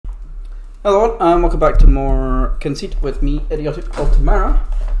Hello, and welcome back to more Kynseed with me, E020.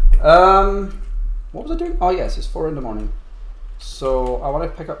 What was I doing? Oh yes, it's 4 in the morning. So I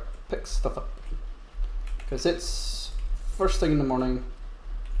want to pick stuff up because it's first thing in the morning.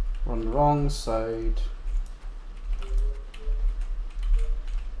 We're on the wrong side.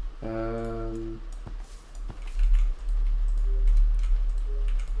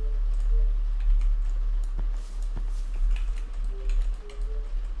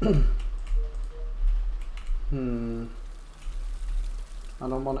 I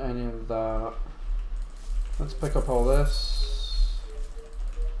don't want any of that. Let's pick up all this.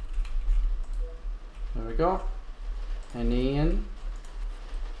 There we go. And in.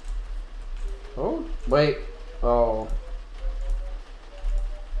 Oh, wait. Oh.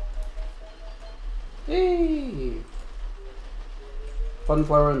 Hey!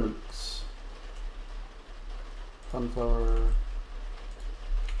 Sunflower and leeks. Sunflower.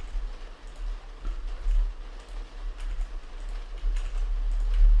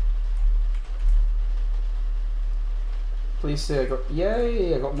 Please say I got,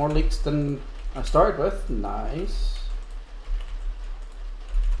 yay, I got more leeks than I started with. Nice.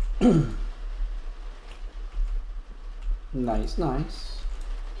 Nice.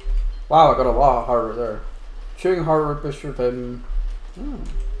 Wow, I got a lot of hardwood there. Chewing hardwood, Bishop,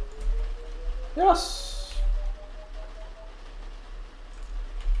 yes.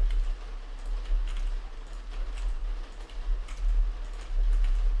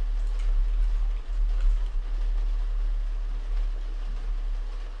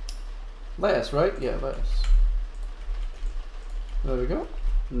 Lettuce, right? Yeah, lettuce. There we go.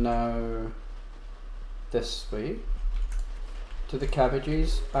 Now this way to the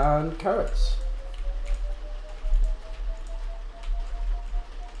cabbages and carrots.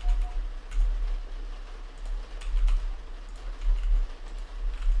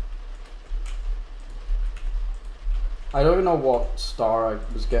 I don't even know what star I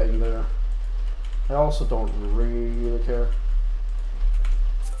was getting there. I also don't really care.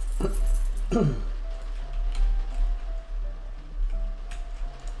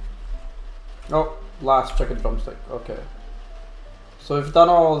 Oh, last chicken drumstick. Okay. So we've done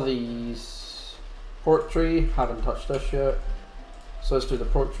all these. Pork tree, haven't touched this yet. So let's do the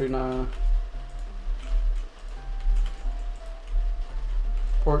pork tree now.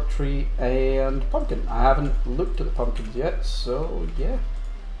 Pork tree and pumpkin. I haven't looked at the pumpkins yet, so yeah.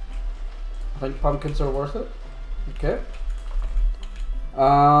 I think pumpkins are worth it. Okay.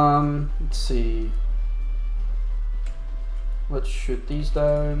 Let's see. Let's shoot these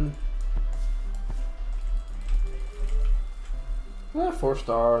down. 4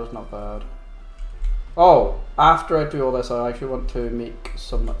 stars, not bad. Oh, after I do all this, I actually want to make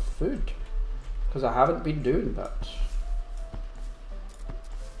some food because I haven't been doing that.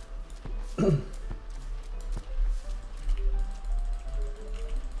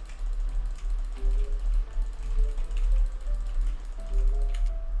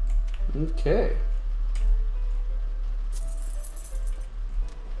 Okay.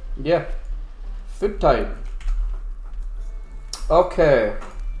 Yeah. Food time. Okay.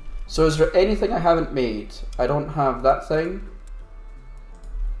 So is there anything I haven't made? I don't have that thing.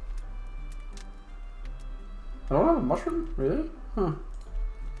 I don't have a mushroom? Really? Huh.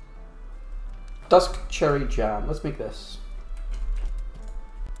 Dusk cherry jam. Let's make this.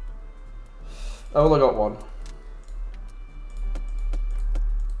 I only got one.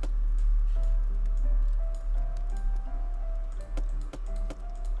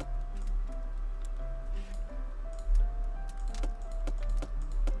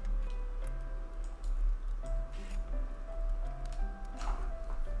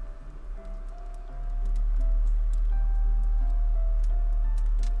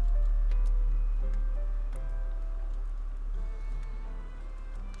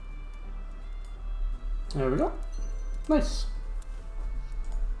 There we go. Nice.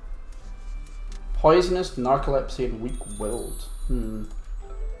 Poisonous, narcolepsy, and weak-willed.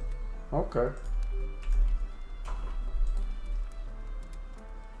 Okay.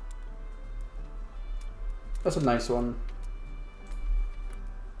 That's a nice one.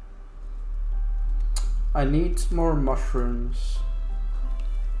 I need more mushrooms.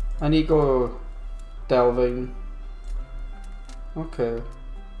 I need to go delving. Okay.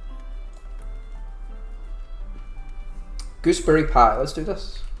 Gooseberry pie, let's do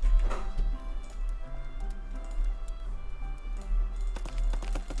this.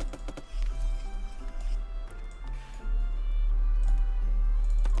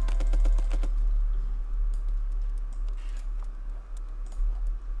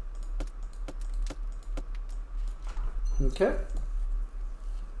 Okay.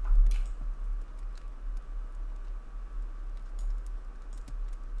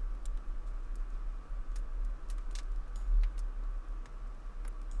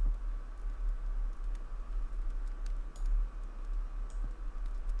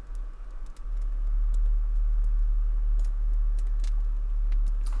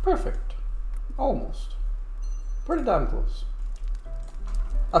 Perfect. Almost. Pretty damn close.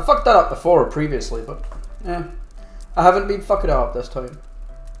 I fucked that up before previously, but yeah. I haven't been fucking it up this time.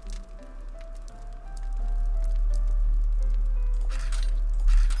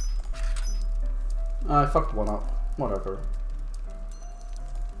 I fucked one up. Whatever.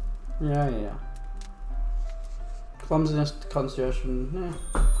 Yeah. Clumsiness, congestion.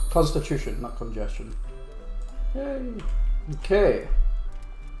 Constitution, not congestion. Yay. Okay.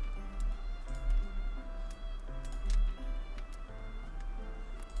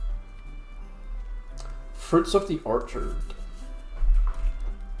 Fruits of the orchard.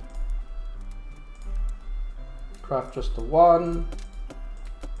 Craft just the one.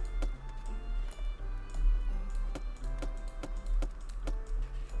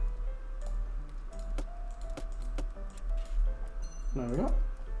 There we go.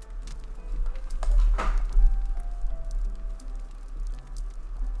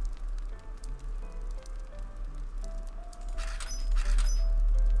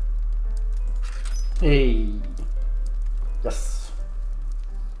 Hey. Yes.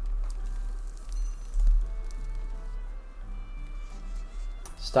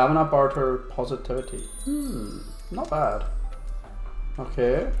 Stamina barter positivity. Not bad.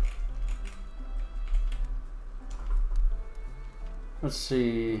 Okay. Let's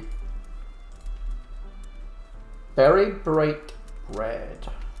see. Berry bright red.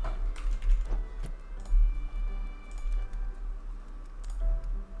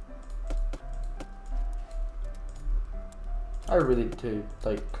 I really need to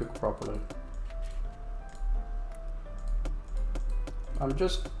like cook properly. I'm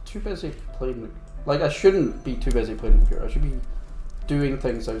just too busy playing. Like I shouldn't be too busy playing the computer. I should be doing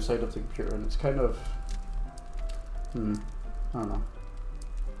things outside of the computer, and it's kind of. I don't know.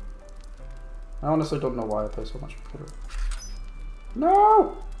 I honestly don't know why I play so much computer.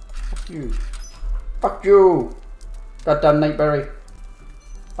 No! Fuck you. Fuck you! Goddamn Nightberry.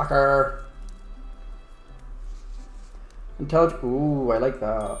 Fucker. Intelligent. Ooh, I like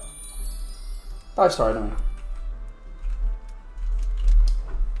that. 5-star anyway.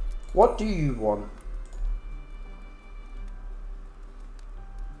 What do you want?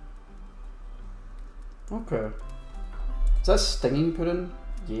 Okay. Is that stinging pudding?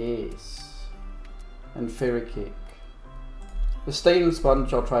 Yes. And fairy cake. The stinging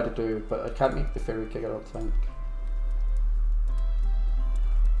sponge I'll try to do, but I can't make the fairy cake, I don't think.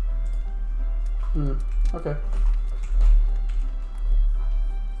 Okay.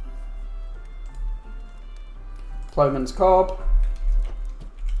 Plowman's cob.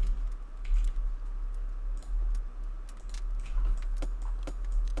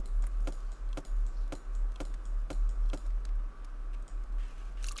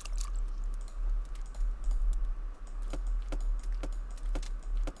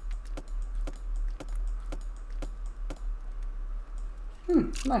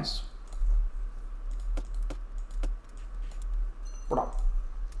 Nice. What?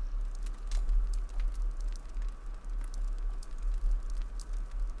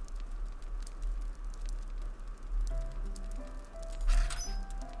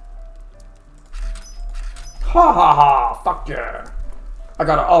 Ha ha ha! Fuck yeah! I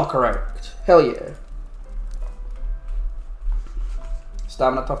got it all correct. Hell yeah!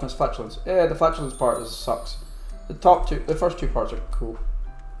 Stamina, toughness, flatulence. Yeah, the flatulence part sucks. The first two parts are cool.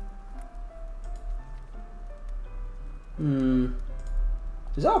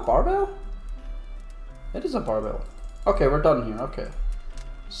 Is that a barbell? It is a barbell. Okay, we're done here. Okay.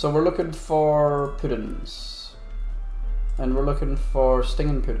 So we're looking for puddings. And we're looking for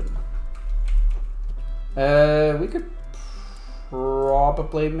stinging pudding. We could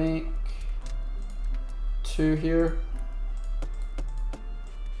probably make 2 here.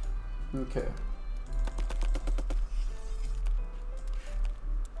 Okay.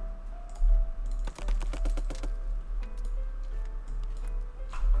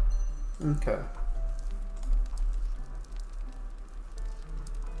 Okay.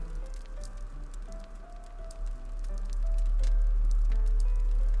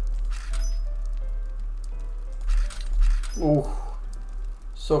 Oh,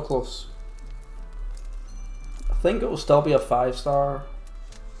 so close. I think it will still be a 5-star.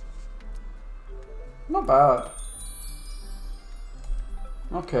 Not bad.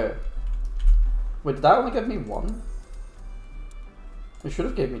 Okay. Wait, did that only give me 1? It should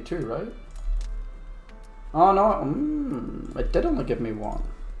have gave me 2, right? Oh no, it did only give me 1.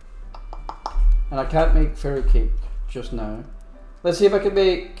 And I can't make fairy cake just now. Let's see if I can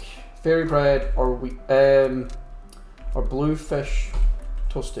make fairy bread or blue fish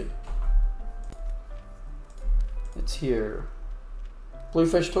toasty. It's here.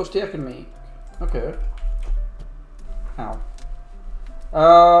 Bluefish toasty I can make. Okay. Ow.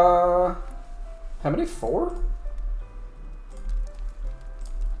 How many? 4?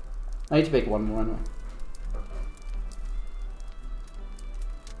 I need to make one more anyway.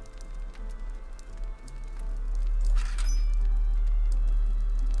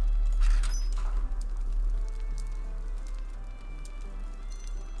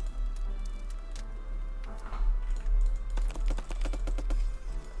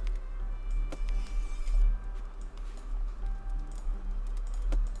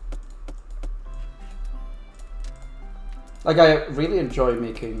 Like, I really enjoy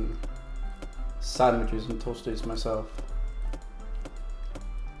making sandwiches and toasties myself.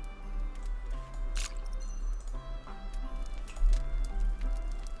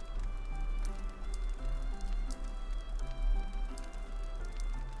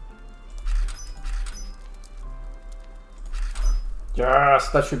 Yes,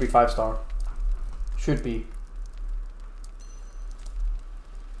 that should be 5-star. Should be.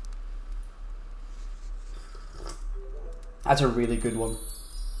 That's a really good one.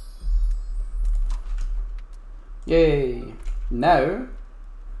 Yay. Now,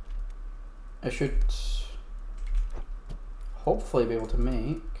 I should hopefully be able to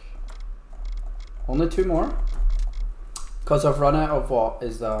make only 2 more. Because I've run out of what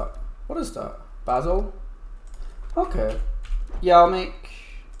is that? What is that? Basil? Okay. Yeah, I'll make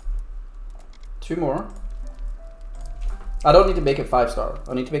 2 more. I don't need to make it 5-star.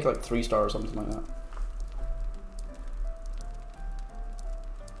 I need to make like 3-star or something like that.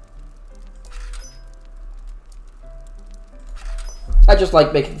 I just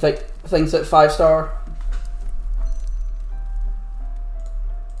like making things at 5-star.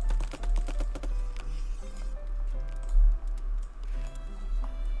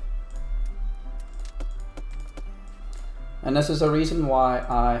 And this is the reason why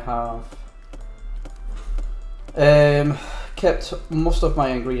I have kept most of my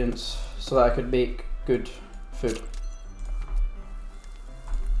ingredients so that I could make good food.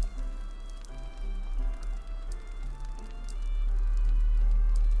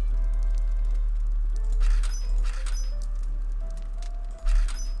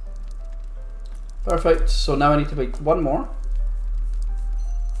 Perfect, so now I need to make 1 more.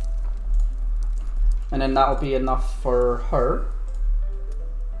 And then that'll be enough for her.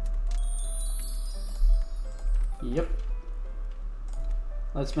 Yep.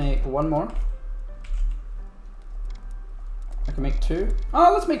 Let's make 1 more. I can make 2.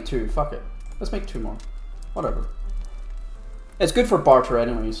 Oh, let's make 2, fuck it. Let's make 2 more. Whatever. It's good for barter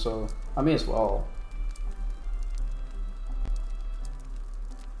anyway, so I may as well.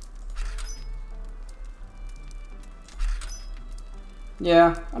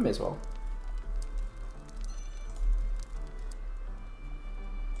 Yeah, I may as well.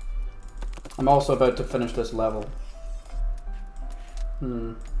 I'm also about to finish this level.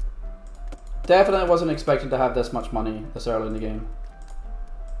 Definitely wasn't expecting to have this much money this early in the game.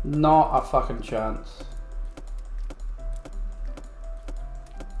 Not a fucking chance.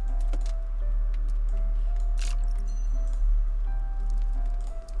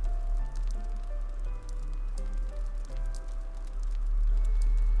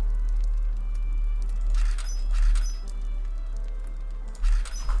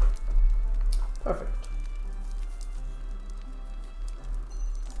 Perfect.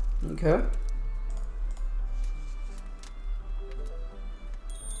 Okay.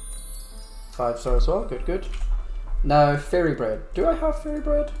 Five-star as well. Good, good. Now, fairy bread. Do I have fairy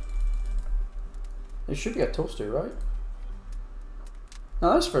bread? It should be a toaster, right?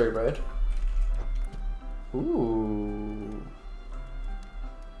 No, that's fairy bread. Ooh.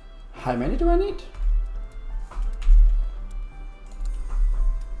 How many do I need?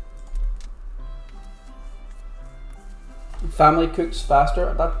 Family cooks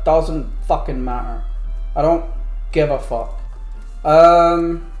faster? That doesn't fucking matter. I don't give a fuck.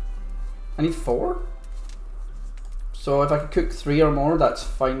 I need 4? So if I could cook 3 or more, that's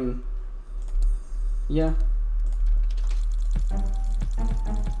fine. Yeah.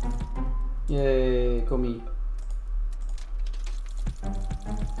 Yay, go me.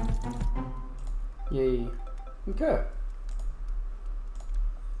 Yay. Okay.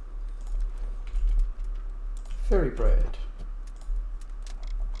 Fairy bread.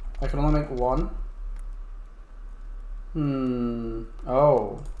 I can only make 1.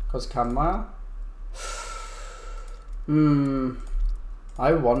 Oh, because chamomile?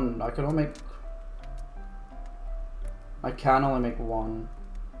 I won. I can only make. I can only make 1.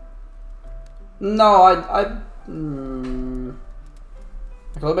 No, I can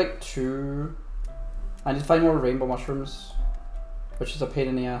only make 2. I need to find more rainbow mushrooms. which is a pain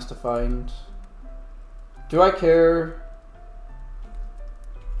in the ass to find. Do I care?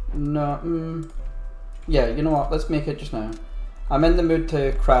 No. Yeah, you know what? Let's make it just now. I'm in the mood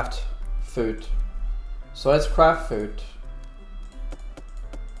to craft food. So let's craft food.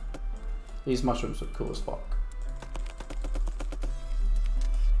 These mushrooms look cool as fuck.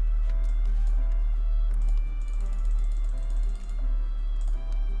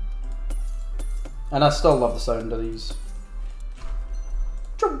 And I still love the sound of these.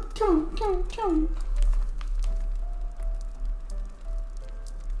 Chum, chum, chum, chum.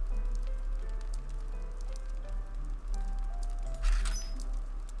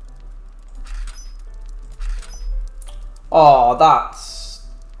 Oh,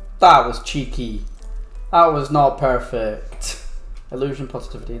 that was cheeky. That was not perfect. Illusion,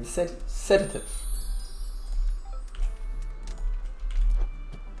 positivity, and sedative.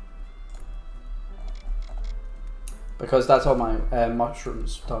 Because that's all my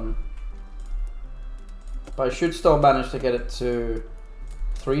mushrooms done. But I should still manage to get it to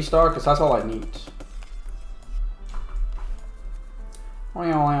 3-star because that's all I need.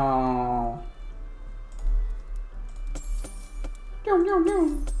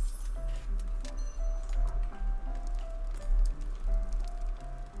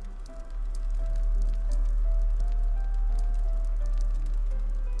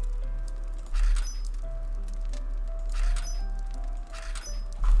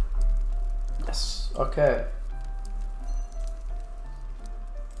 Yes, okay.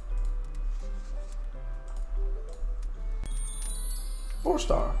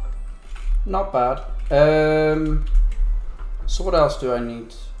 Four-star. Not bad. So what else do I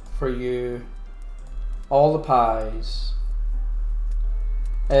need for you? All the pies.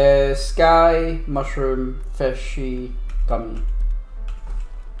 Sky, mushroom, fishy, gummy.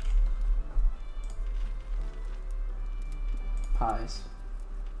 Pies.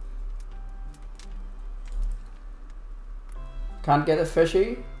 Can't get a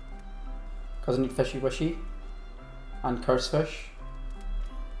fishy because I need fishy wishy and curse fish.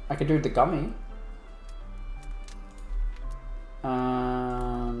 I could do the gummy.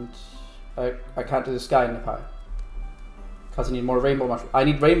 And I can't do the sky in the pie because I need more rainbow mushrooms. I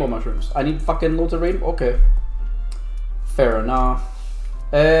need rainbow mushrooms. I need fucking loads of rainbow. Okay, fair enough.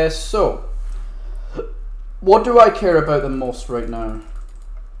 So what do I care about the most right now?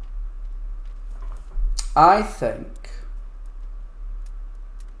 I think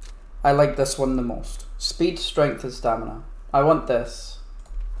I like this one the most. Speed, strength, and stamina. I want this.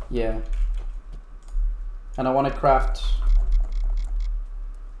 Yeah. And I want to craft,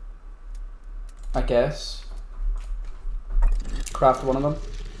 I guess, craft one of them.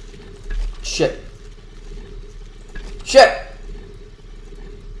 Shit. Shit!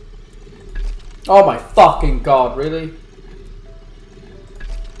 Oh my fucking god, really?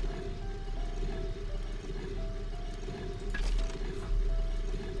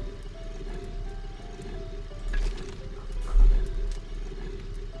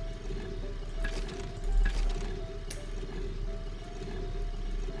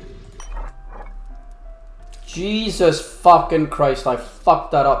 Jesus fucking Christ, I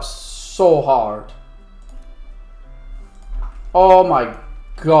fucked that up so hard. Oh my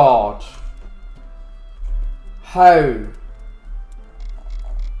god. How?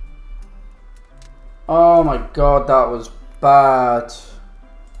 Oh my god, that was bad.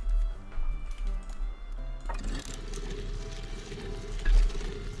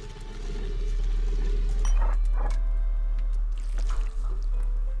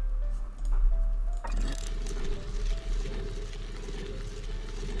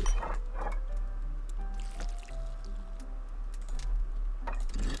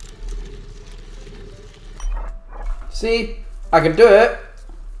 See, I can do it.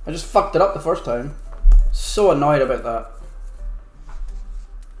 I just fucked it up the first time. So annoyed about that.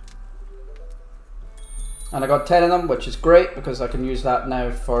 And I got 10 of them, which is great because I can use that now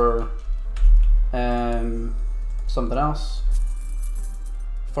for something else.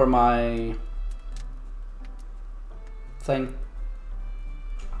 For my thing.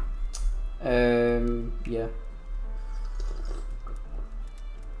 Yeah.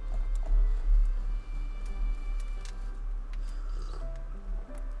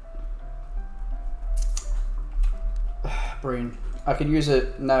 Brain. I can use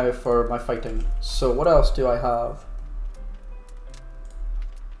it now for my fighting. So what else do I have?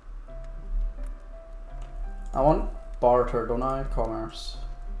 I want barter, don't I? Commerce.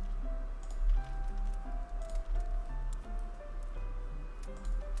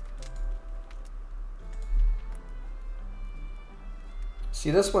 See,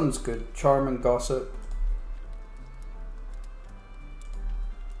 this one's good. Charm and gossip.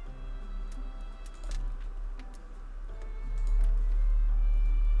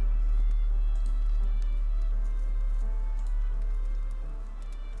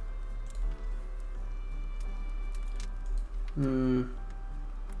 Hmm.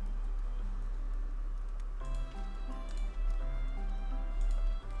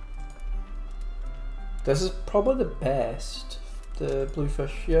 This is probably the best. The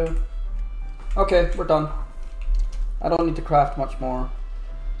bluefish, yeah. Okay, we're done. I don't need to craft much more.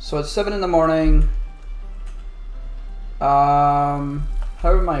 So it's 7 in the morning. How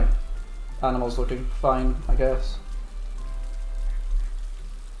are my animals looking? Fine, I guess.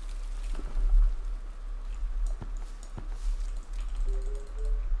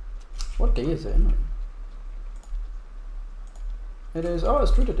 What day is it anyway? It is, oh,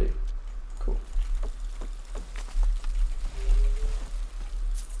 it's Druida Day. Cool.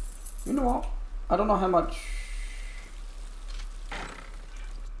 You know what? I don't know how much.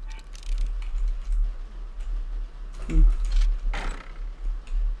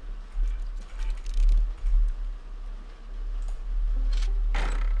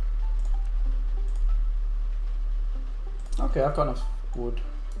 Okay, I've got enough wood.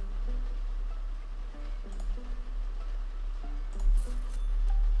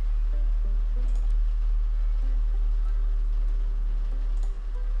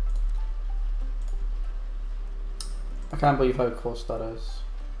 I can't believe how close that is.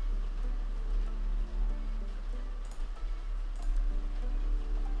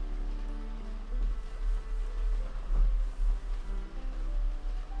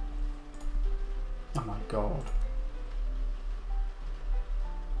 Oh my god.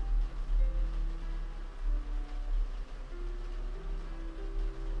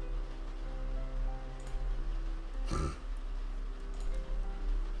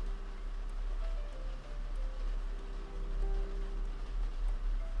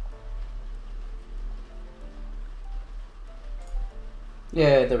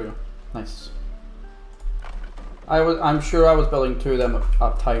 Yeah, there we go. Nice. I'm sure I was building 2 of them at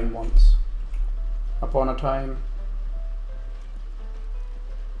a time once. Upon a time.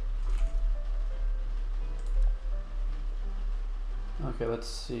 Okay, let's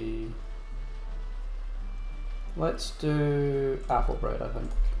see. Let's do apple bread, I think.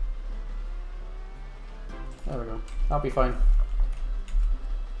 There we go. That'll be fine.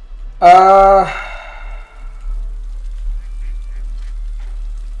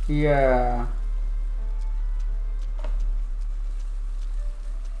 Yeah.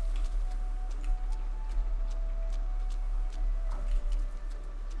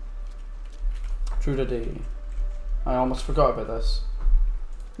 True today. I almost forgot about this.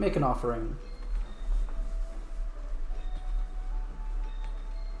 Make an offering.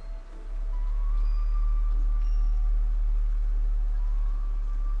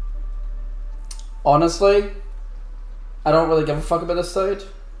 Honestly, I don't really give a fuck about this side.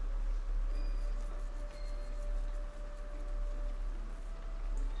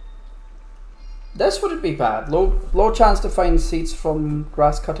 This wouldn't be bad. Low chance to find seeds from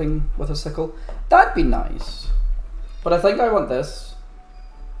grass cutting with a sickle. That'd be nice. But I think I want this.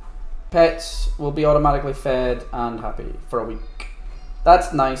 Pets will be automatically fed and happy for a week.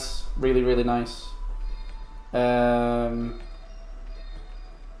 That's nice. Really, really nice.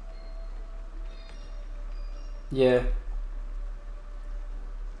 Yeah.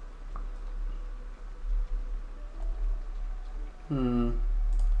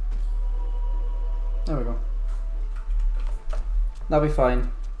 There we go. That'll be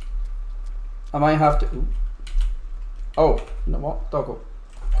fine. I might have to. Ooh. Oh, you know what? Doggo,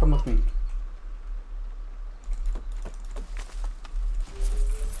 come with me.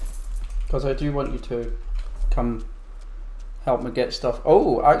 Because I do want you to come help me get stuff.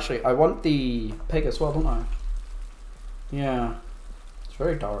 Oh, actually, I want the pig as well, don't I? Yeah. It's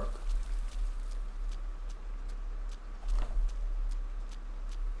very dark.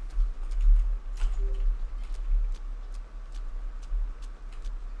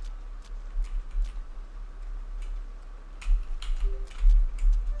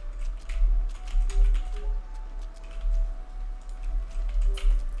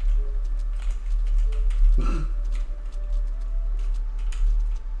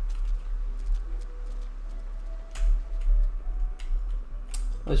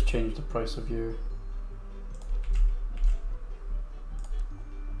 Let's change the price of you.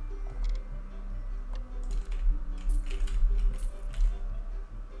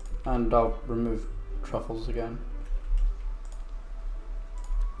 And I'll remove truffles again.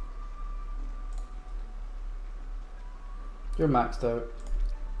 You're maxed out.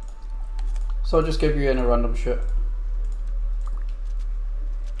 So I'll just give you in a random shit.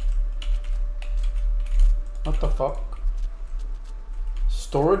 What the fuck?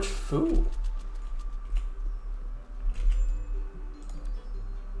 Storage full.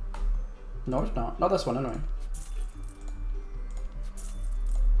 No, it's not. Not this one, anyway.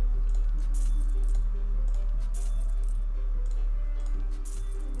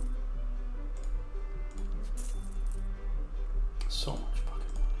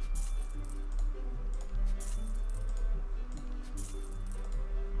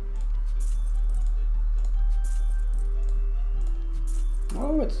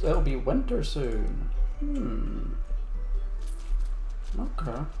 it'll be winter soon.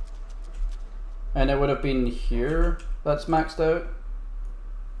 Okay. And it would have been here that's maxed out?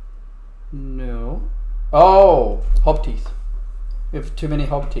 No. Oh! Hob teeth. We have too many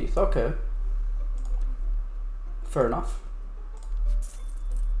hob teeth. Okay. Fair enough.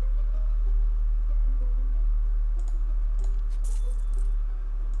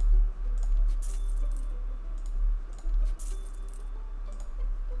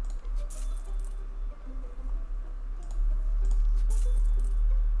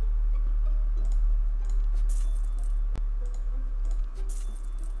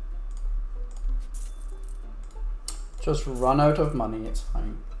 Just run out of money, it's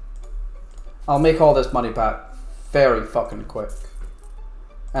fine. I'll make all this money back very fucking quick.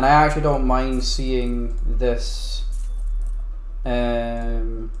 And I actually don't mind seeing this,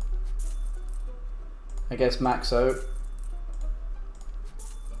 I guess, max out.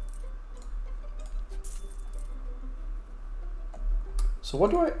 So what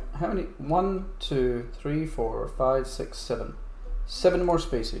do I, how many, 1, 2, 3, 4, 5, 6, 7. 7 more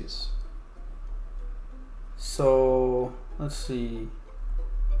species. So, let's see.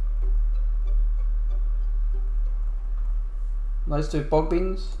 Let's do bog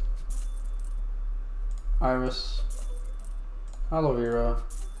beans, iris, aloe vera.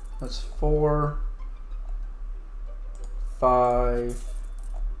 That's 4, 5,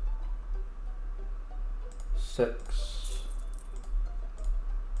 6,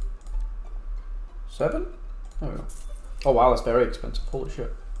 7? There we go. Oh wow, that's very expensive. Holy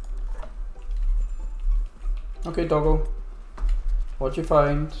shit. Okay, doggo. What'd you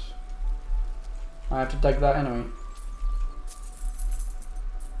find? I have to dig that anyway.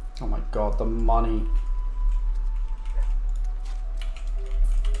 Oh my god, the money.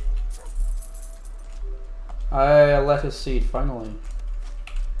 A lettuce seed, finally.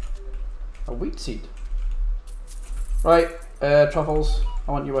 A wheat seed. Right, truffles,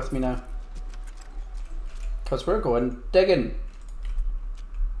 I want you with me now. Because we're going digging.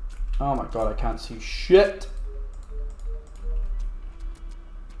 Oh my god, I can't see shit.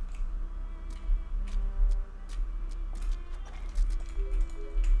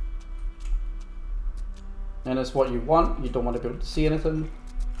 And it's what you want, you don't want to be able to see anything.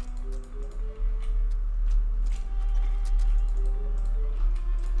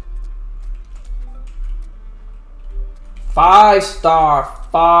 Five star,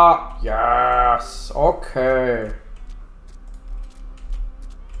 fuck yes, okay.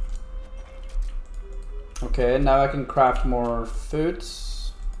 Okay, now I can craft more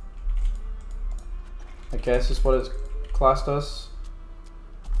foods. I guess is what it's classed as.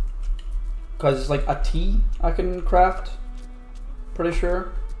 Because it's like a tea I can craft, pretty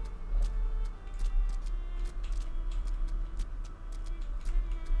sure.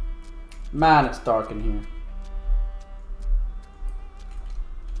 Man, it's dark in here.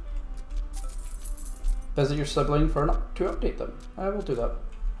 Visit your sibling to update them. I will do that.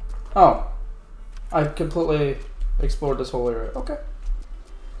 Oh, I completely explored this whole area. Okay.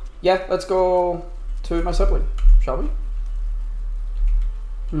 Yeah, let's go to my sibling, shall we?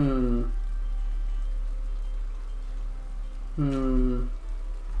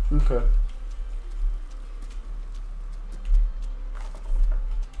 Okay.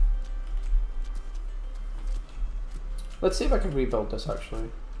 Let's see if I can rebuild this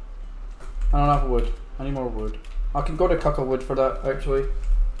actually. I don't have wood. I need more wood. I can go to Cucklewood for that actually.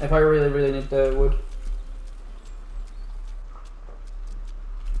 If I really need the wood.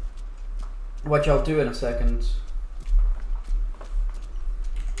 Which I'll do in a second.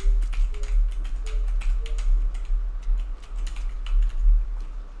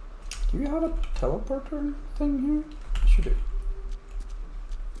 Do you have a teleporter thing here? I should do.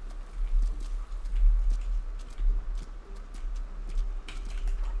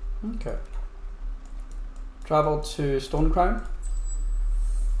 Okay. Travel to Stone Crown.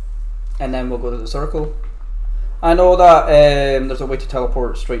 And then we'll go to the circle. I know that there's a way to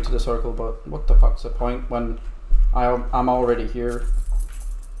teleport straight to the circle, but what the fuck's the point when I'm already here?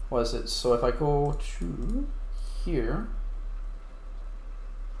 What is it? So if I go to here,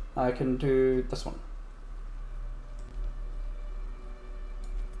 I can do this one.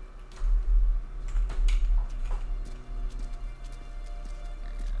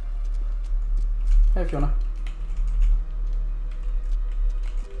 Hey Fiona.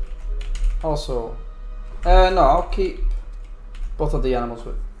 Also, no, I'll keep both of the animals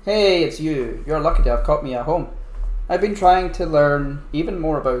with. Hey, it's you. You're lucky to have caught me at home. I've been trying to learn even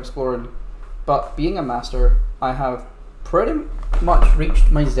more about exploring, but being a master, I have pretty much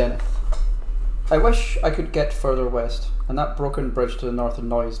reached my zenith. I wish I could get further west. and that broken bridge to the north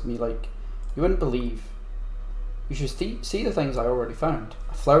annoys me like you wouldn't believe. You should see the things I already found.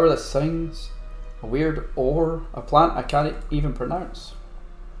 A flower that sings, a weird ore, a plant I can't even pronounce.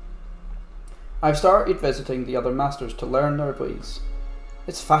 I've started visiting the other masters to learn their ways.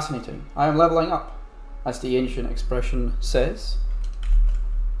 It's fascinating. I am leveling up, as the ancient expression says.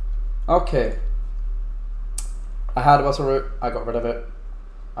 Okay. I had a bustle root, I got rid of it.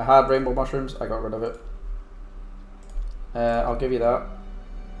 I had rainbow mushrooms, I got rid of it. I'll give you that.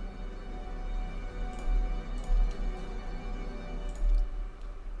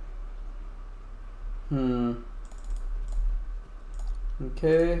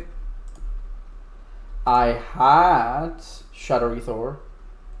 Okay. I had Shadowy Thor.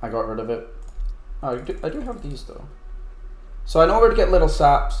 I got rid of it. Oh, I do have these though. So I know where to get Little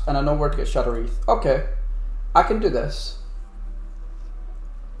Saps and I know where to get Shadowwreath. Okay. I can do this.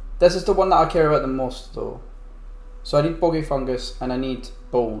 This is the one that I care about the most though. So I need Bogey Fungus and I need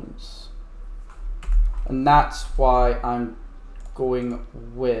Bones. And that's why I'm going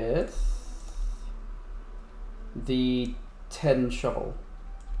with the Tin Shovel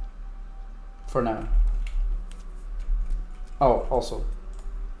for now. Oh, also.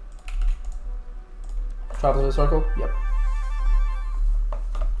 Travel to the circle? Yep.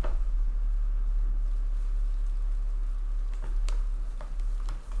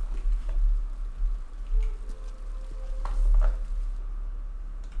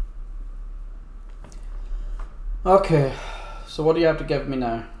 Okay, so what do you have to give me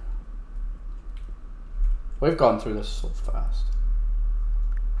now? We've gone through this so fast.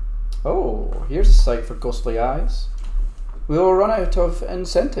 Oh, here's a sight for ghostly eyes. We will run out of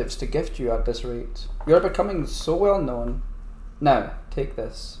incentives to gift you at this rate. We are becoming so well known. Now, take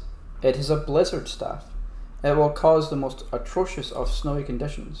this. It is a blizzard staff. It will cause the most atrocious of snowy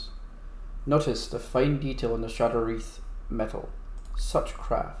conditions. Notice the fine detail in the Shadowwreath metal. Such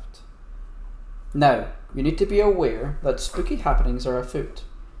craft. Now, you need to be aware that spooky happenings are afoot.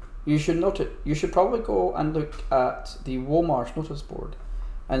 You should probably go and look at the Womarsh notice board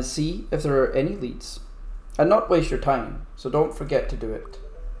and see if there are any leads. And not waste your time, so don't forget to do it.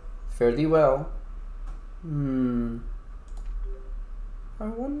 Fare thee well. I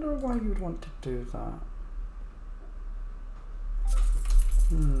wonder why you'd want to do that.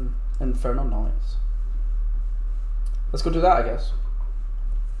 Infernal noise. Let's go do that, I guess.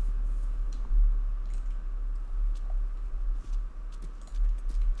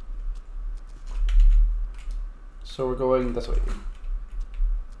 So we're going this way.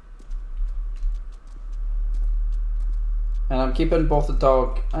 And I'm keeping both the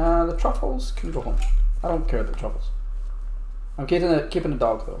dog and the truffles can go home. I don't care about the truffles. I'm keeping the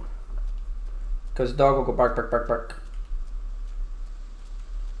dog though. Because the dog will go bark, bark, bark, bark.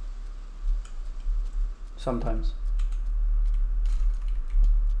 Sometimes.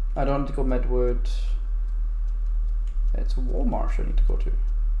 I don't need to go Midwood. It's Womarsh I need to go to.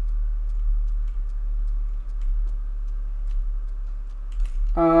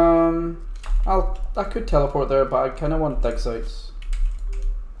 I could teleport there, but I kind of want dig sites.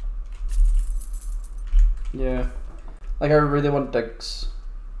 Yeah, like I really want digs.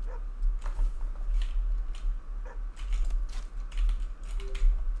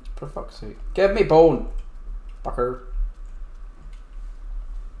 For fuck's sake, give me bone, fucker.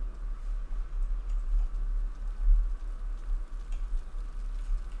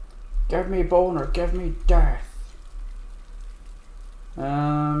 Give me bone or give me death.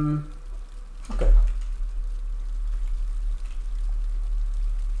 Okay.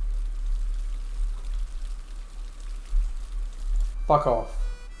 Fuck off.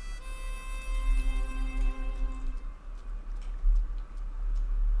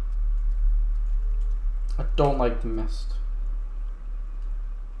 I don't like the mist.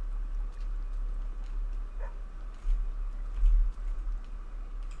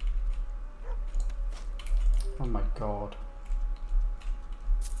 Oh my god.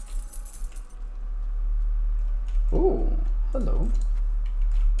 Oh, hello.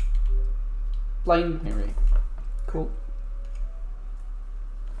 Blind Mary. Cool.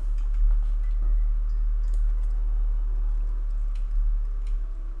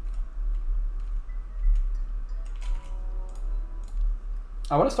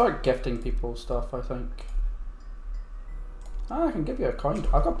 I want to start gifting people stuff, I think. Ah, I can give you a coin.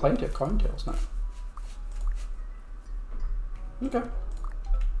 I've got plenty of coin tails now. Okay.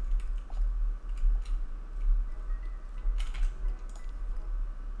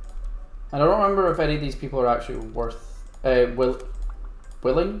 I don't remember if any of these people are actually worth,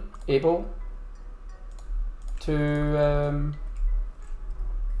 willing, able to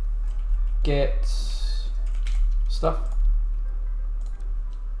get stuff.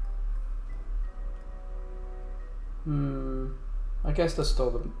 I guess that's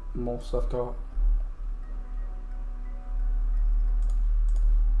still the most I've got.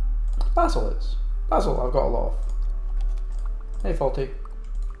 Basil is. Basil, I've got a lot of. Hey, Faulty.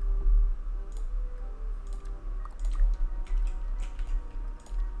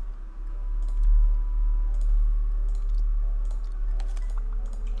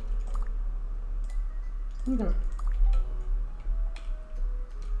 Okay.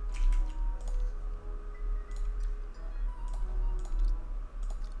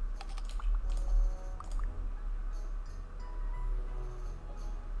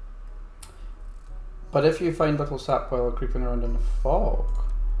 But if you find little sap while creeping around in the fog.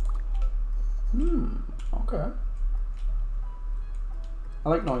 Okay. I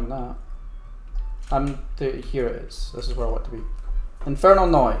like knowing that. Here it is. This is where I want to be. Infernal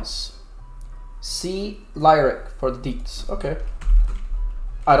noise. See Lyric for the deets. Okay.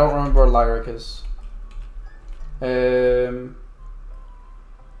 I don't remember where Lyric is.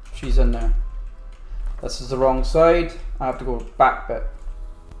 She's in there. This is the wrong side. I have to go back bit.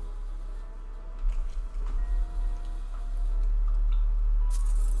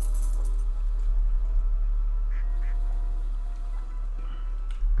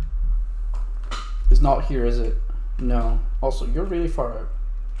 It's not here, is it? No. Also, you're really far out.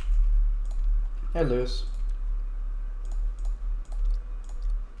 Hey, Lewis.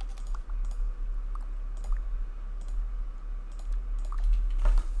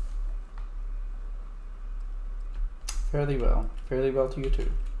 Fairly well. Fairly well to you too.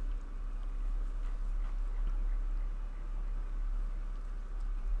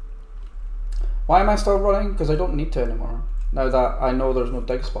 Why am I still running? Because I don't need to anymore. Now that I know there's no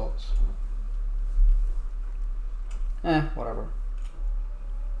dig spots. Whatever.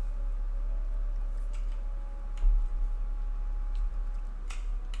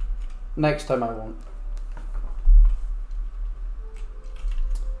 Next time I won't.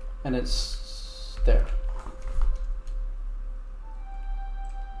 And it's there.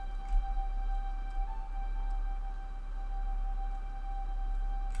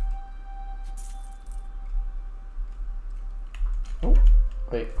 Oh,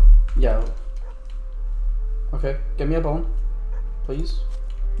 wait. Yeah. Okay, give me a bone, please.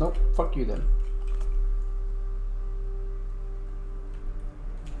 Nope, fuck you then.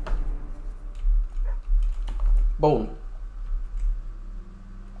 Bone.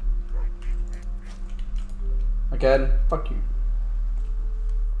 Again, fuck you.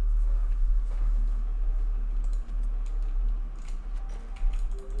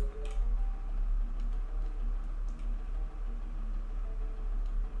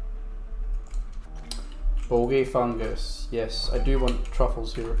 Bogey fungus. Yes, I do want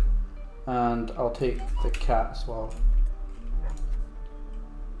truffles here. And I'll take the cat as well.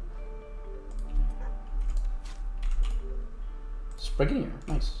 Sprigging,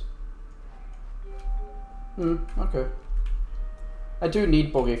 nice. Okay. I do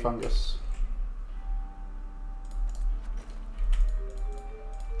need bogey fungus.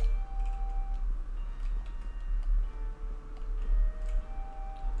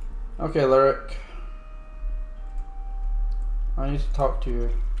 Okay, Lyric. I need to talk to you.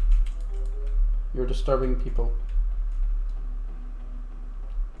 You're disturbing people.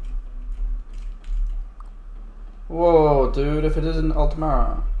 Whoa, dude, if it isn't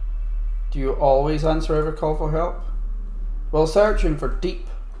Altamara, do you always answer every call for help? While searching for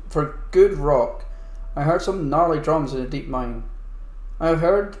good rock, I heard some gnarly drums in a deep mine. I have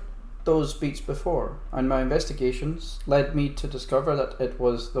heard those beats before, and my investigations led me to discover that it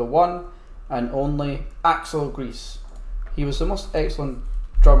was the one and only Axel Grease. He was the most excellent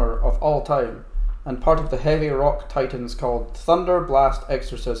drummer of all time, and part of the heavy rock titans called Thunder Blast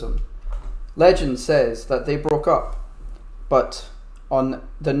Exorcism. Legend says that they broke up, but on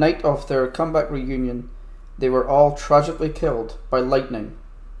the night of their comeback reunion, they were all tragically killed by lightning.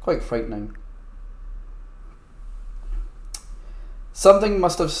 Quite frightening. Something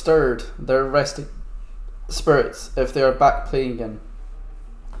must have stirred their resting spirits if they are back playing again.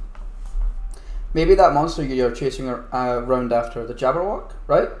 Maybe that monster you're chasing around after, the Jabberwock,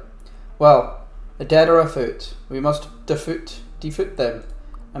 right? Well, the dead are afoot. We must defoot them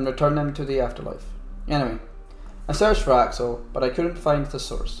and return them to the afterlife. Anyway, I searched for Axel, but I couldn't find the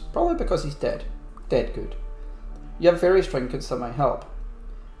source. Probably because he's dead. Dead good. You have various trinkets that might help,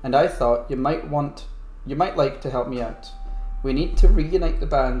 and I thought you might like to help me out. We need to reunite the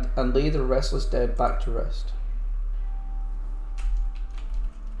band and lay the restless dead back to rest.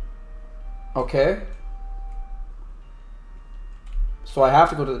 Okay. So I have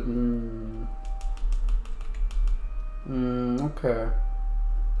to go to the... okay.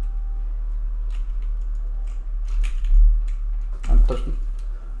 There's...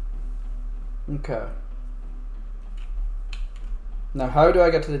 Okay. Now how do I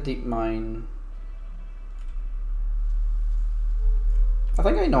get to the deep mine? I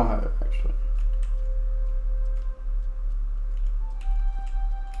think I know how, actually.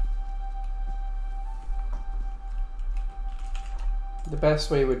 The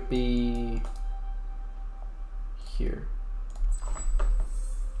best way would be here.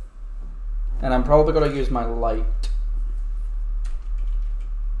 And I'm probably going to use my light.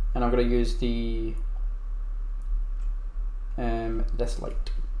 And I'm going to use the this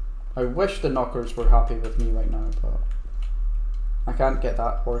light. I wish the knockers were happy with me right now, but I can't get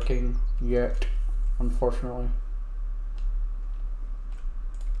that working yet, unfortunately.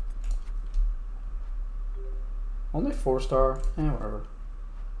 Only 4-star, whatever.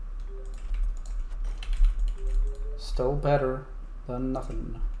 Still better than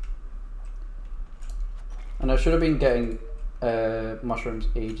nothing. And I should have been getting mushrooms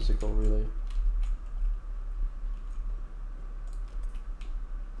ages ago, really.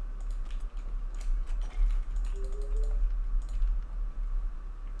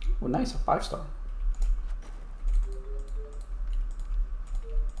 Oh, nice, a 5-star.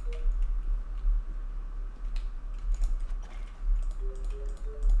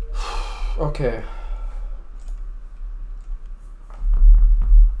 Okay.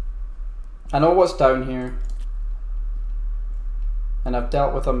 I know what's down here. And I've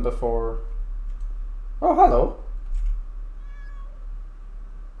dealt with them before. Oh, hello.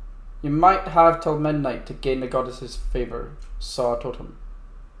 You might have till midnight to gain the goddess's favor. Saw totem.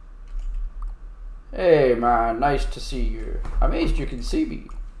 Hey man, nice to see you. Amazed you can see me.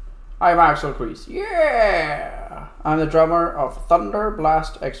 I'm Axel Kreese. Yeah! I'm the drummer of Thunder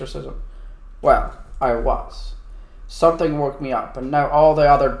Blast Exorcism. Well, I was. Something woke me up, and now all the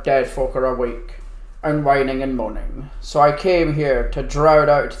other dead folk are awake, and whining and moaning. So I came here to drown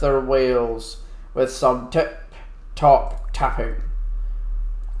out their wails with some tip-top tapping.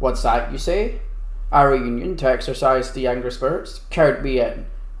 What's that, you say? A reunion to exorcise the angry spirits? Count me in.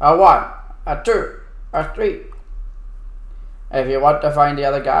 A 1, a 2, a 3. If you want to find the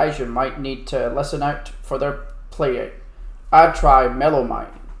other guys, you might need to listen out for their playing. I'd try Mellow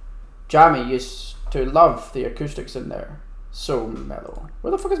Mine. Jammy used to love the acoustics in there. So mellow.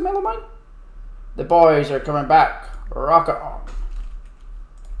 Where the fuck is Mellow Mine? The boys are coming back. Rock it on.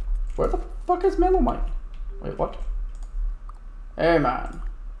 Where the fuck is Mellow Mine? Wait, what? Hey man.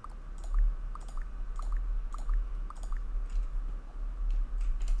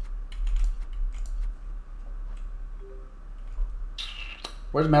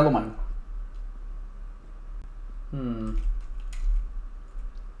 Where's Mellow Mine?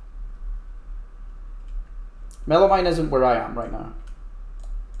 Mellow Mine isn't where I am right now.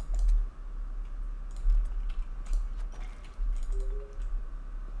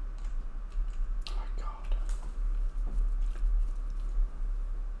 Oh my god.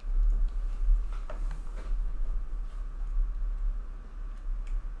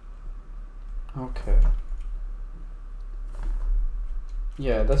 Okay.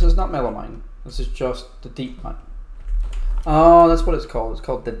 Yeah, this is not Mellow Mine. This is just the Deep Mine. Oh, that's what it's called. It's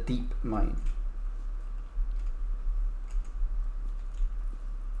called the Deep Mine.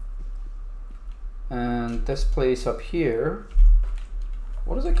 And this place up here,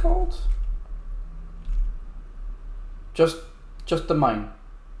 what is it called? Just the mine.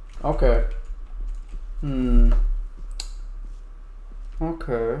 Okay.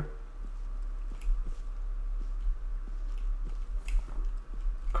 Okay.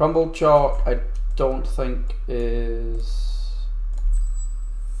 Crumbled chalk, I don't think is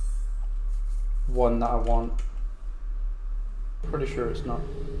one that I want. Pretty sure it's not.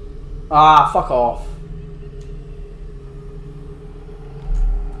 Ah, fuck off.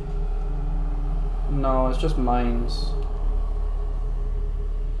 No, it's just mines.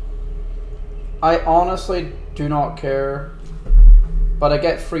 I honestly do not care, but I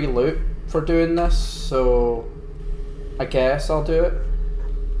get free loot for doing this, so I guess I'll do it.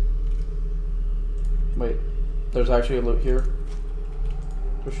 Wait, there's actually a loot here.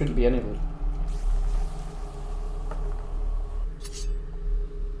 There shouldn't be any loot.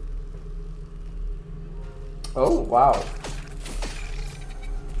 Oh, wow.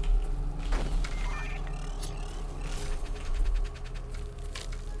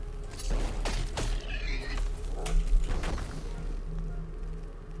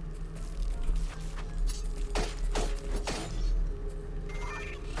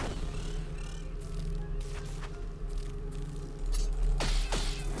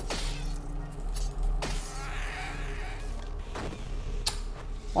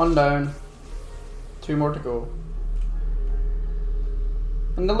 One down. 2 more to go.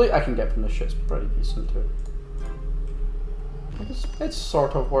 And the loot I can get from this shit's pretty decent too. It's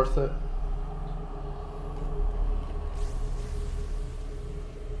sort of worth it.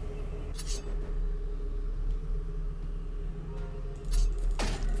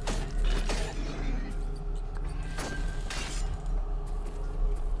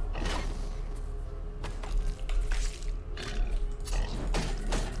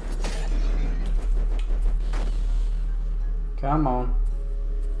 Come on.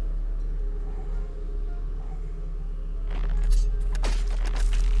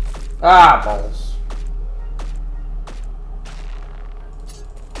 Ah, balls.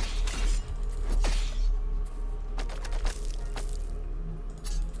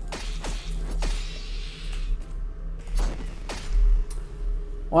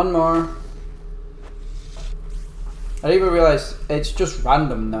 One more. I didn't even realize it's just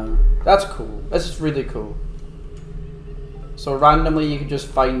random now. That's cool. This is really cool. So randomly you can just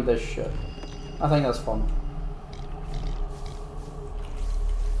find this shit. I think that's fun.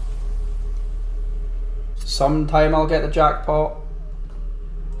 Sometime I'll get the jackpot.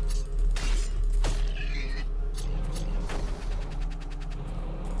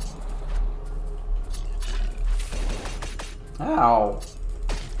 Ow.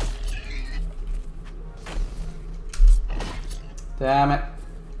 Damn it.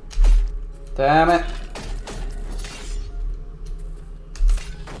 Damn it.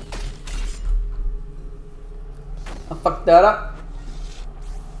 I fucked that up.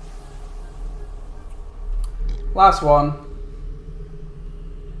 Last one.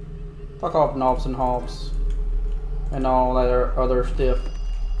 Fuck off, knobs and hobs. And all that other stuff.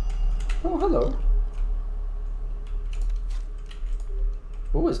 Oh, hello.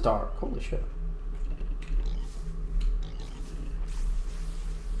 Oh, it's dark. Holy shit.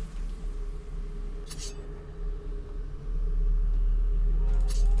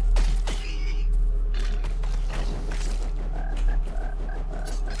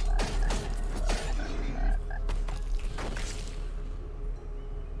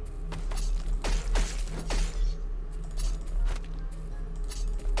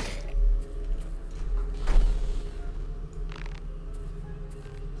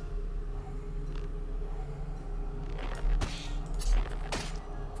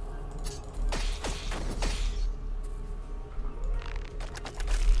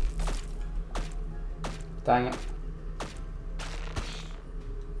 Dang it.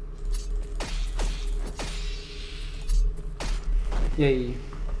 Yay.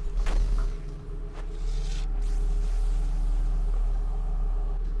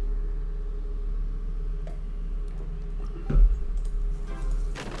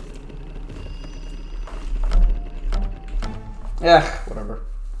 Yeah, whatever.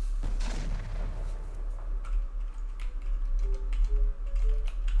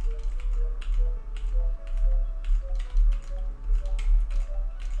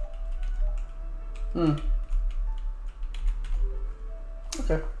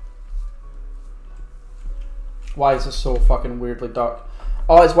 Okay. Why is this so fucking weirdly dark?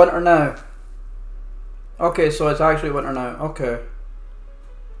 Oh, it's winter now. Okay, so it's actually winter now. Okay.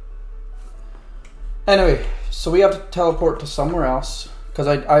 Anyway, so we have to teleport to somewhere else. Because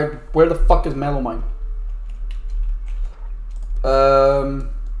where the fuck is Mellowmine?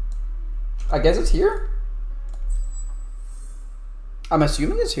 I guess it's here? I'm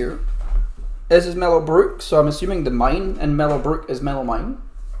assuming it's here. This is Mellowbrook, so I'm assuming the mine and Mellowbrook is Mellowmine.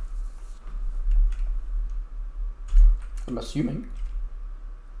 I'm assuming.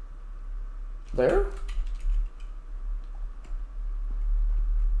 There?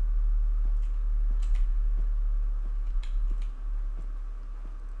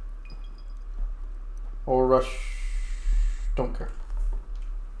 Or rush. Don't care.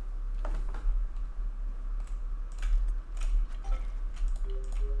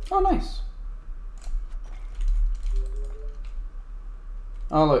 Oh, nice.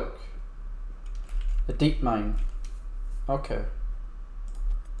 Oh, look. A deep mine. Okay.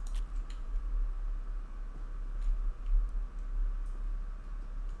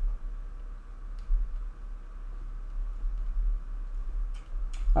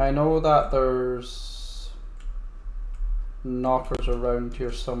 I know that there's knockers around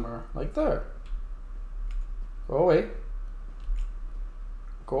here somewhere. Like there. Go away.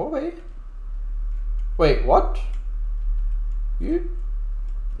 Go away. Wait, what? You?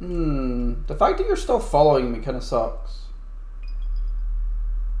 The fact that you're still following me kind of sucks.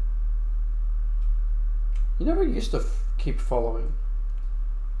 You never used to keep following.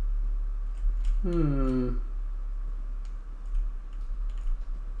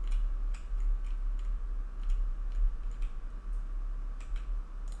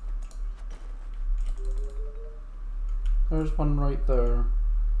 There's one right there.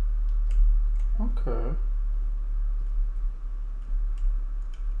 Okay.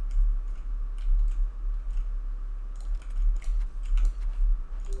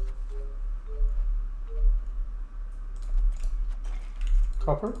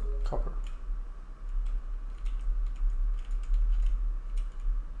 Copper? Copper.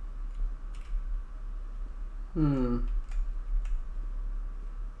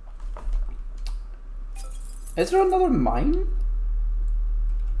 Is there another mine?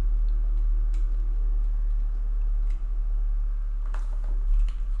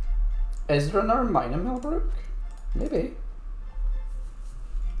 Is there another mine in Millbrook? Maybe.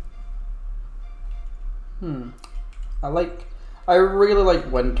 I really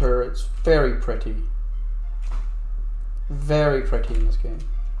like winter. It's very pretty. Very pretty in this game.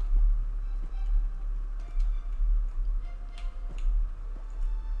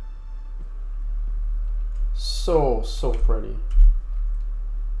 So pretty.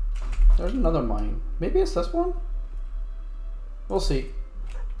 There's another mine. Maybe it's this one? We'll see.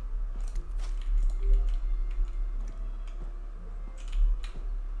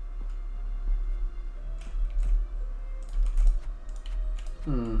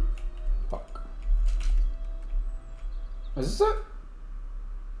 Fuck. Is this it?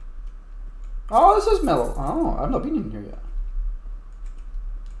 Oh, this is mellow. Oh, I've not been in here yet.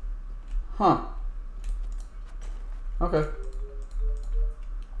 Huh. Okay.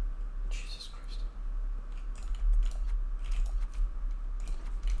 Jesus Christ.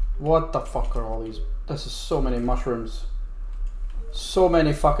 What the fuck are all these? This is so many mushrooms. So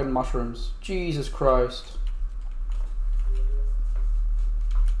many fucking mushrooms. Jesus Christ.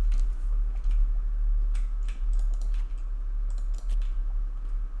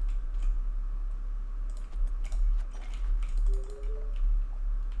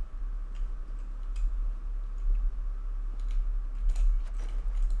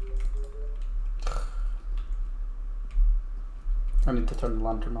 I need to turn the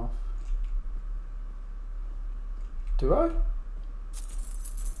lantern off. Do I?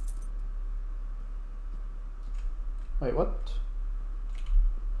 Wait, what?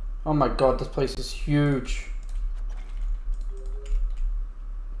 Oh my god, this place is huge.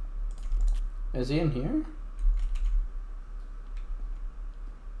 Is he in here?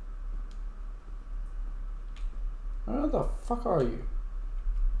 Where the fuck are you?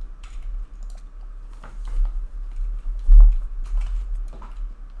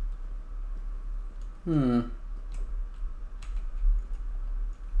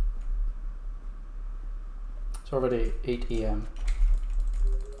 It's already 8 AM.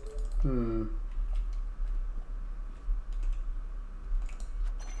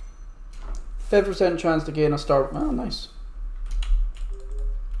 50% chance to gain a star. Oh, nice.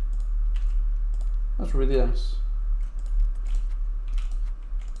 That's really nice.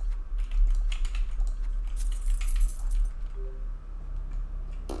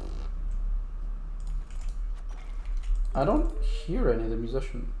 I don't hear any of the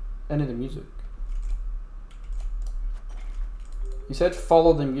music. He said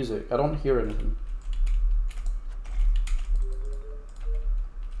follow the music. I don't hear anything.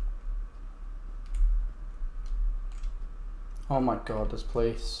 Oh my god, this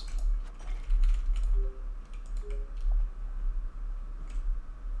place.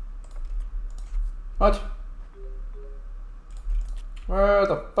 What? Where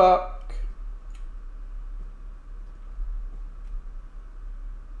the fuck?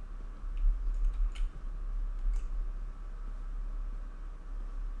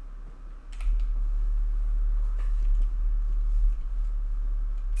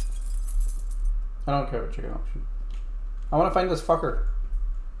 I don't care about chicken option. I want to find this fucker.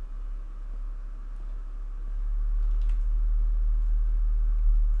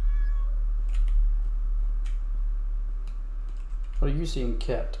 What are you seeing,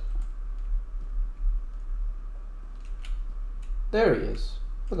 Kit? There he is.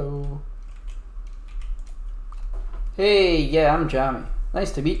 Hello. Hey, yeah, I'm Jammy.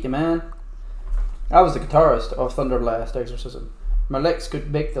 Nice to meet you, man. I was the guitarist of Thunderblast Exorcism. My licks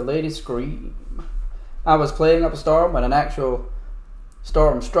could make the lady scream. I was playing up a storm when an actual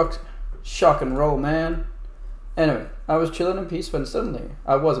storm struck. Shock and roll, man. Anyway, I was chilling in peace when suddenly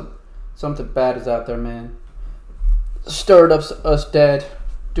I wasn't. Something bad is out there, man. Stirred up us dead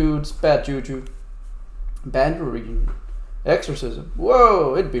dudes, bad juju. Band reunion. Exorcism.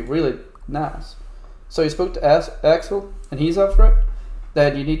 Whoa, it'd be really nice. So you spoke to Axel, and he's up for it?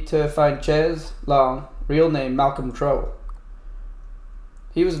 Then you need to find Ches Long, real name Malcolm Troll.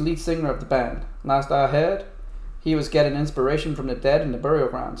 He was the lead singer of the band. Last I heard, he was getting inspiration from the dead in the burial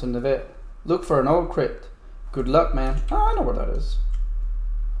grounds in the Vale. Look for an old crypt. Good luck, man. Oh, I know where that is.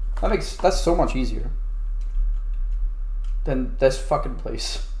 That's so much easier than this fucking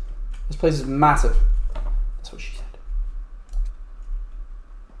place. This place is massive. That's what she said.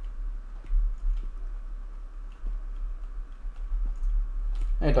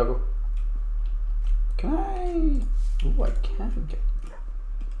 Hey, doggo. Can I? Ooh, I can get.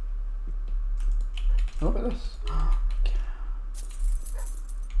 Look at this.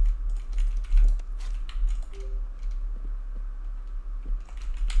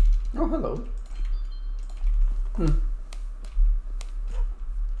 Oh, hello.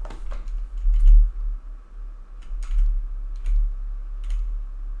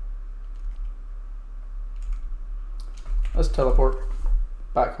 Let's teleport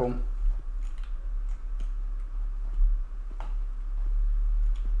back home.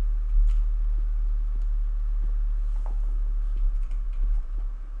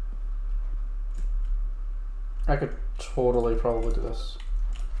 I could totally probably do this.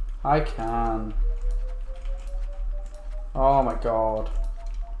 I can. Oh my god.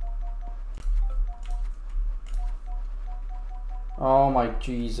 Oh my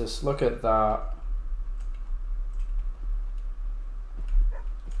Jesus, look at that.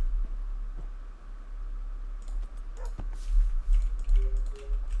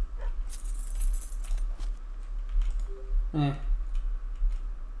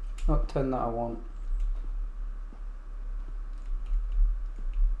 Not 10 that I want.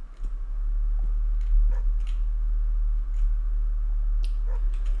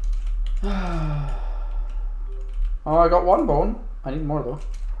 Oh, I got one bone. I need more though.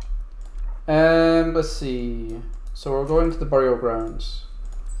 Let's see. So we're going to the burial grounds,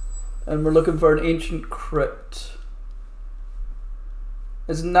 and we're looking for an ancient crypt.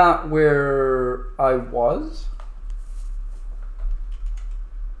 Isn't that where I was?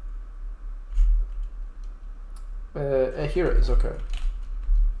 Here it is. Okay.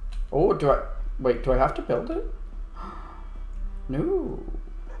 Oh, do I have to build it? No.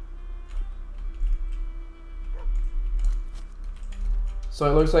 So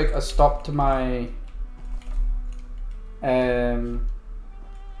it looks like a stop to my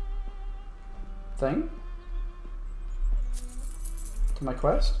thing, to my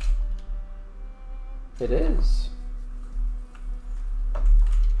quest. It is.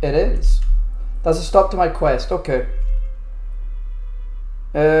 It is. That's a stop to my quest. Okay.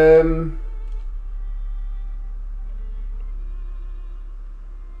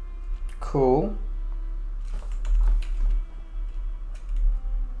 Cool.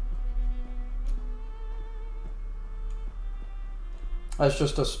 That's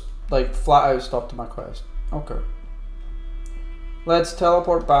just a like flat out stop to my quest. Okay. Let's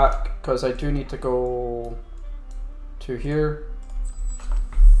teleport back because I do need to go to here.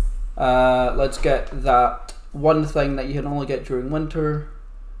 Let's get that one thing that you can only get during winter,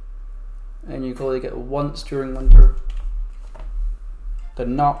 and you can only get once during winter. The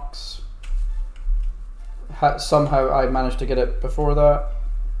Nox. Somehow I managed to get it before that.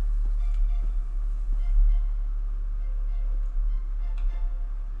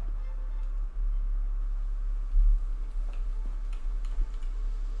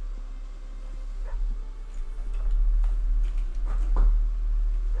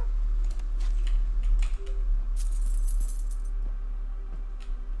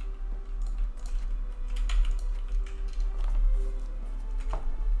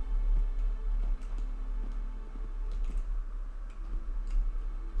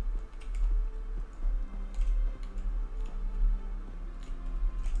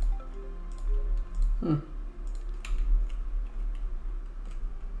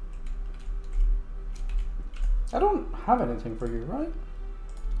 I don't have anything for you, right?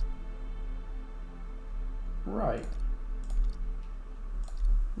 Right.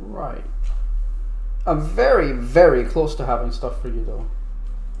 Right. I'm very, very close to having stuff for you, though.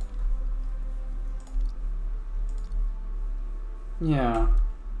 Yeah.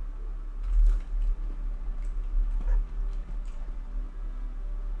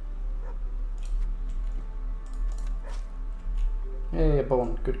 Hey, a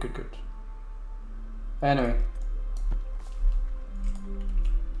bone. Good, good, good. Anyway.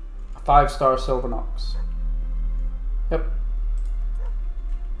 5-star silver Nox. Yep.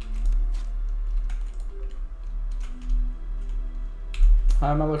 How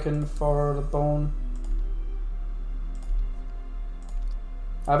am I looking for the bone?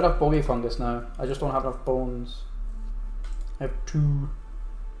 I have enough bogey fungus now. I just don't have enough bones. I have 2.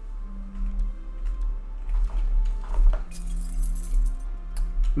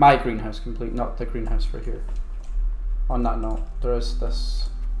 My greenhouse complete, not the greenhouse for here. On that note, there is this.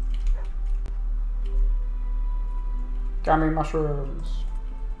 Gummy mushrooms.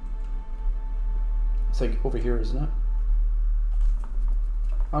 It's like over here, isn't it?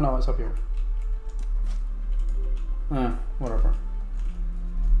 Oh no, it's up here. Whatever.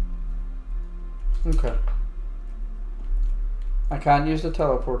 Okay. I can't use the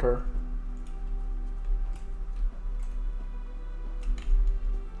teleporter.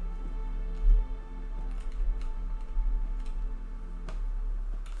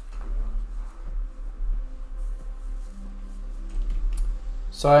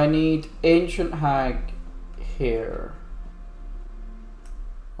 So I need ancient hag here.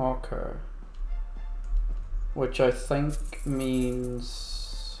 Okay. Which I think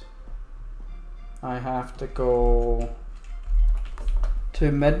means I have to go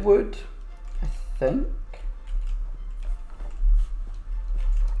to Midwood, I think.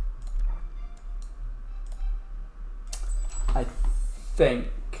 I think.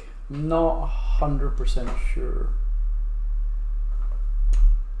 Not 100% sure.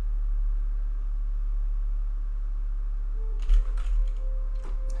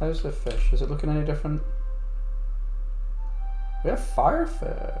 How's the fish? Is it looking any different? We have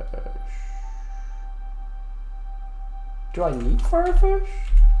firefish. Do I need firefish?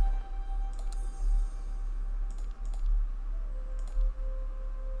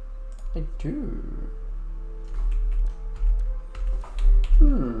 I do.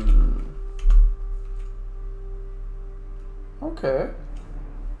 Okay.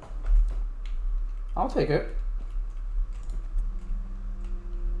 I'll take it.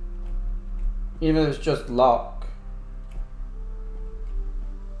 Even if it's just luck.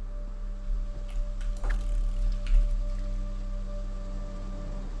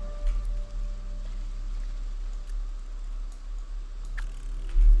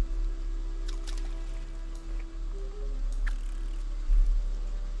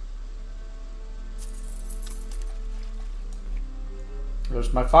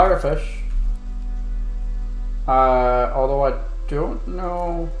 There's my firefish. Although I don't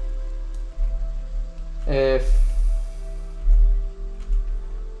know if...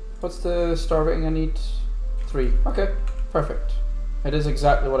 What's the star rating I need? 3. Okay, perfect. It is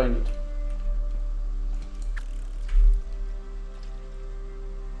exactly what I need.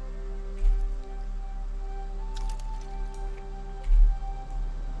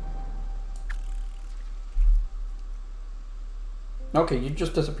 Okay, you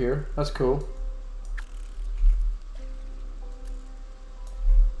just disappear. That's cool.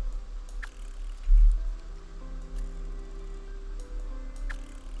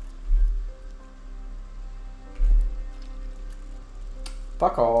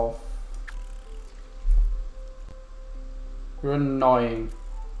 Fuck off. You're annoying.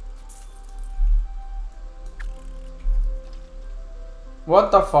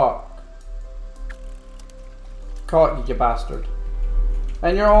 What the fuck? Caught you, you bastard.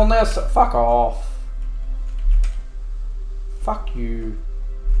 And you're on this. Fuck off. Fuck you.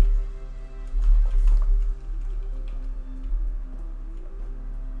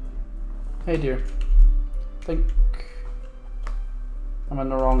 Hey dear. Think I'm on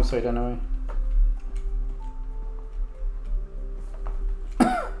the wrong side anyway.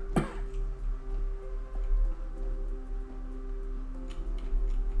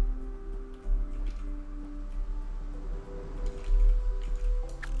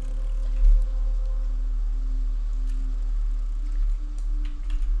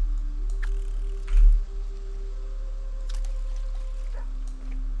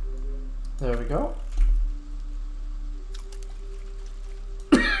 There we go.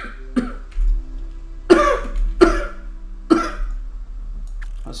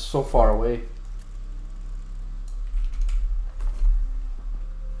 That's so far away.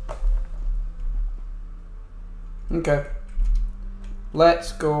 Okay.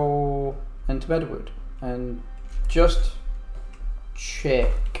 Let's go into Midwood and just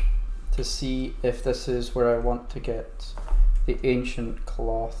check to see if this is where I want to get the ancient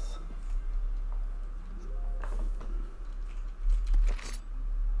cloth.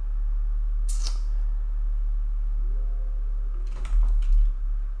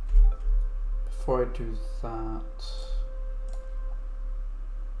 Before I do that,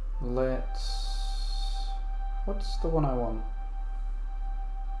 what's the one I want?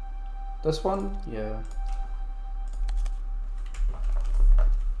 This one? Yeah.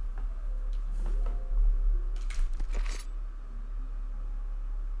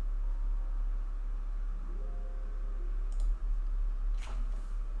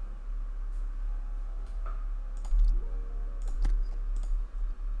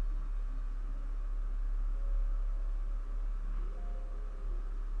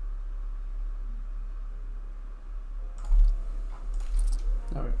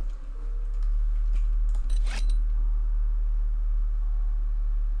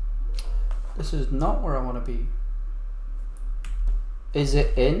 This is not where I want to be. Is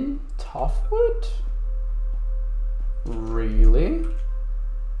it in Toughwood? Really?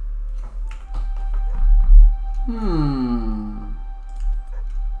 I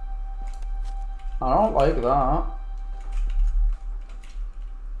don't like that.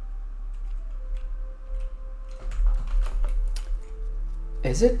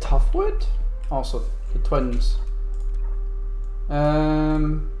 Is it Toughwood? Also, the twins. I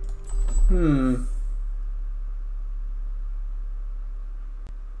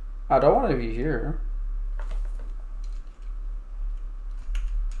don't want to be here.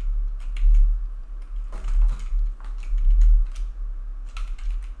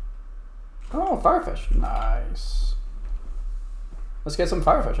 Oh, firefish. Nice. Let's get some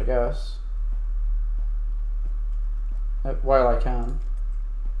firefish, I guess. While I can.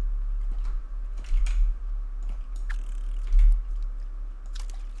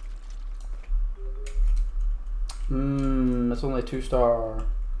 It's only a 2-star.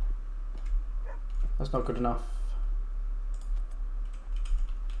 That's not good enough.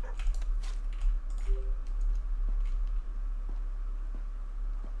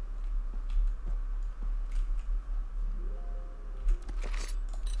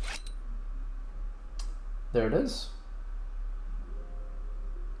 There it is.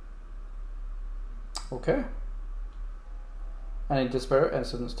 Okay. I need disparate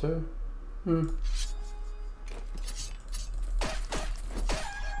incidents too.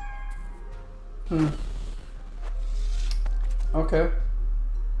 Okay.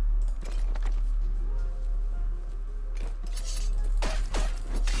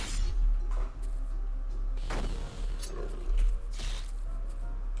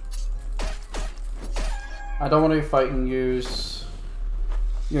 I don't want to be fighting yous.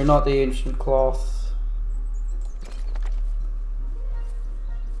 You're not the ancient cloth.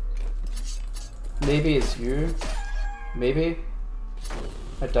 Maybe it's you. Maybe.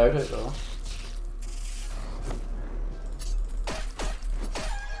 I doubt it though.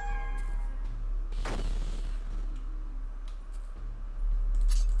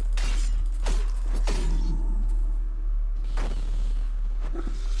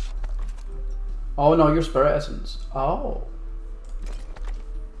 Oh no, your spirit essence. Oh.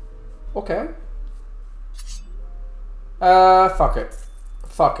 Okay. Fuck it.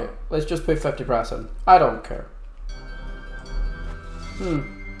 Fuck it. Let's just put 50% in. I don't care.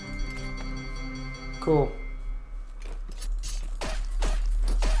 Cool.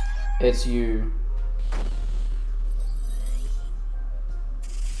 It's you.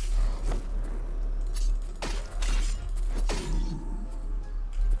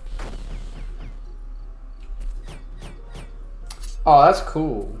 Oh, that's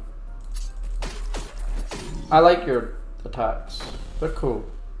cool. I like your attacks. They're cool.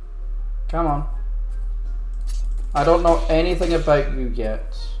 Come on. I don't know anything about you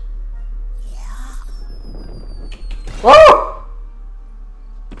yet. Whoa!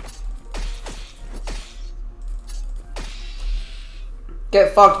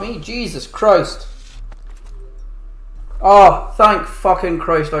 Get fucked me, Jesus Christ. Oh, thank fucking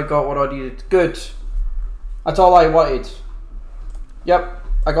Christ I got what I needed. Good. That's all I wanted. Yep,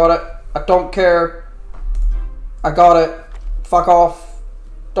 I got it. I don't care. I got it. Fuck off.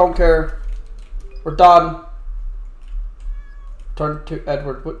 Don't care. We're done. Turn to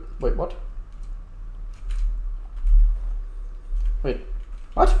Edward. Wait, what? Wait,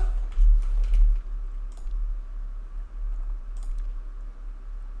 what?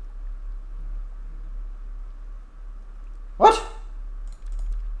 What?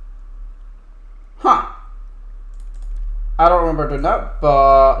 Huh. I don't remember doing that,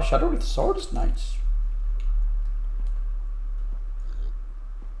 but Shadow with Sword is nice.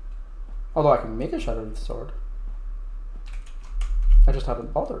 Although I can make a Shadow with Sword. I just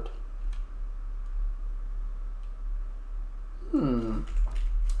haven't bothered.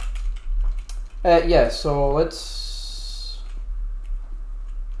 Yeah, so let's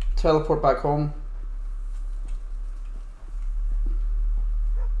teleport back home.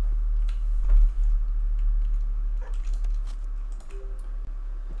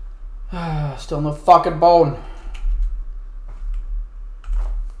 Still no fucking bone.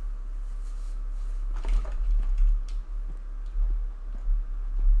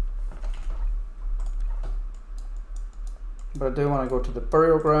 But I do want to go to the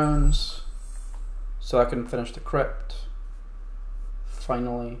burial grounds so I can finish the crypt.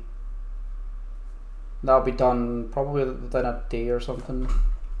 Finally. That'll be done probably within a day or something.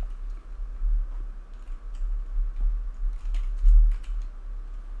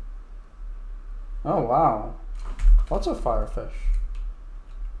 Oh wow. Lots of firefish.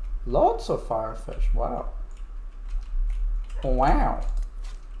 Lots of firefish. Wow. Wow.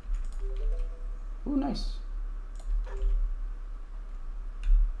 Ooh, nice.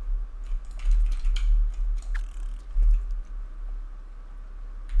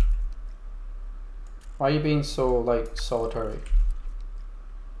 Why are you being so, like, solitary?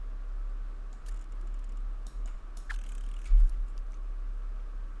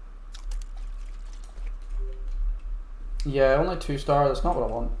 Yeah, only 2 stars. That's not what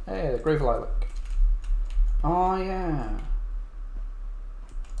I want. Hey, the grave lilac. Oh, yeah.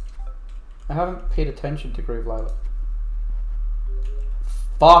 I haven't paid attention to grave lilac.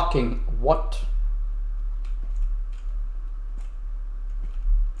 Fucking what?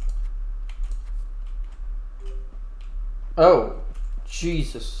 Oh,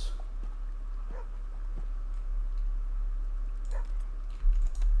 Jesus.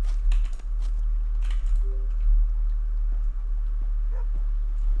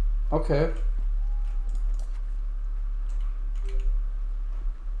 Okay.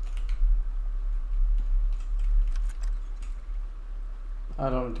 I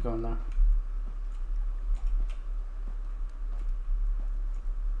don't need to go in there.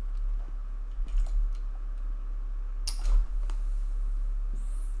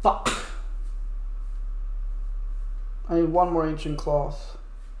 Fuck. I need one more ancient cloth.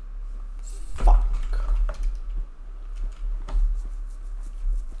 Fuck.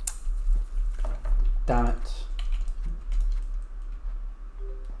 Damn it.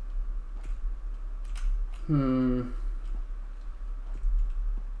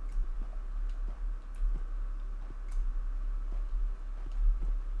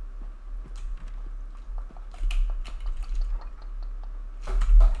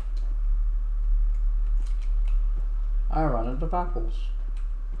 I ran out of apples.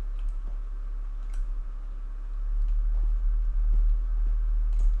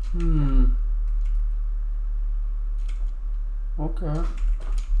 Okay.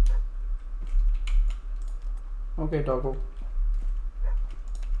 Okay, doggo.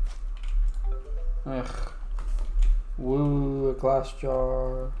 Ugh. Woo, a glass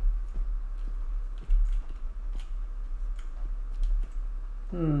jar.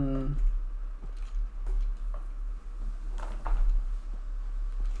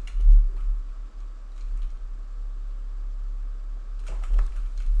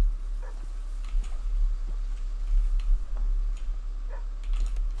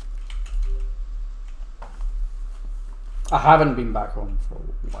 I haven't been back home for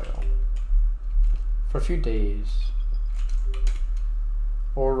a while. For a few days.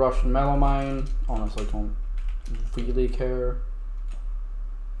 Or Russian melamine. Honestly, don't really care.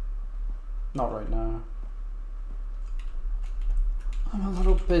 Not right now. I'm a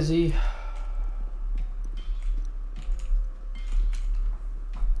little busy.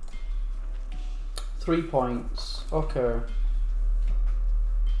 Three points. Okay.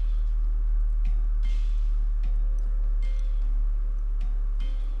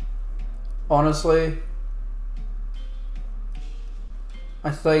 Honestly,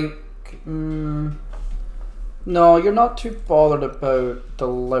 I think, no, you're not too bothered about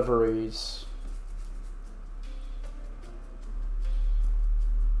deliveries.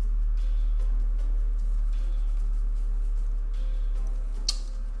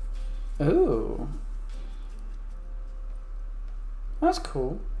 Ooh. That's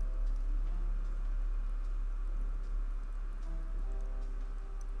cool.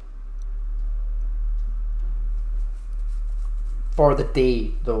 For the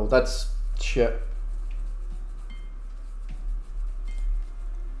day, though, that's shit.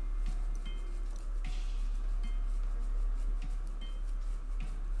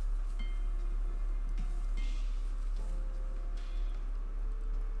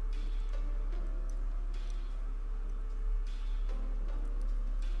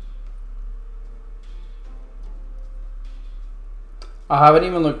 I haven't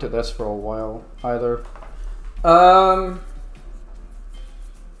even looked at this for a while either.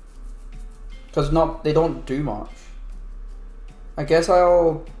 Because they don't do much. I guess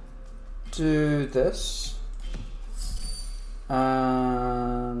I'll do this.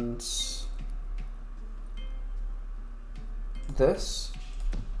 And this.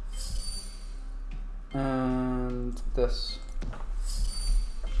 And this.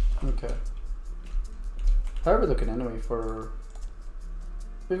 Okay. How are we looking anyway for...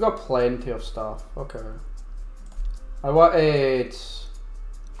 We've got plenty of stuff. Okay. I wanted...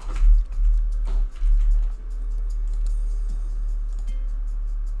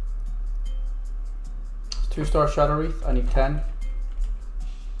 2-star Shadow Wreath, I need 10.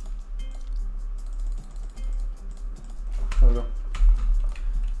 There we go.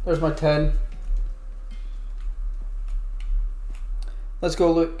 There's my 10. Let's go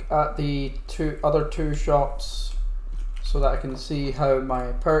look at the other two shops so that I can see how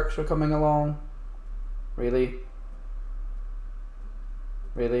my perks are coming along. Really?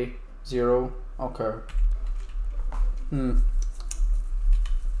 Really? 0? Okay.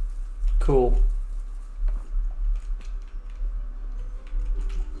 Cool.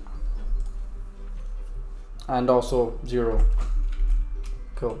 And also 0.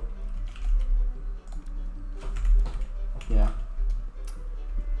 Cool. Yeah.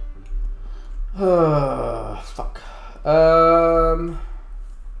 Fuck. I'm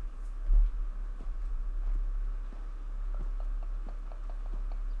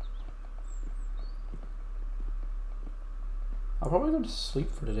probably going to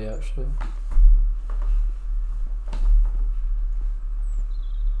sleep for today, actually.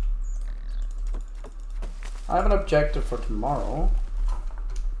 I have an objective for tomorrow,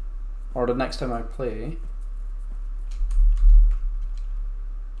 or the next time I play.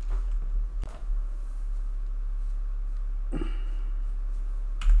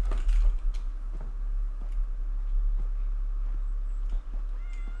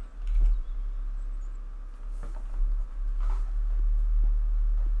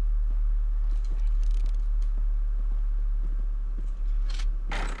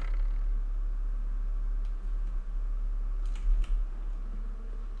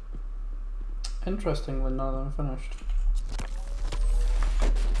 Interestingly, now that I'm finished.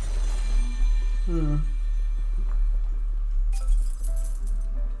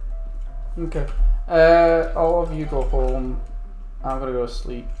 Okay. All of you go home. I'm gonna go to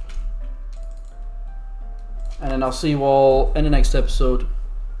sleep. And then I'll see you all in the next episode.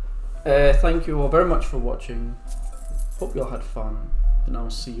 Thank you all very much for watching. Hope you all had fun. And I'll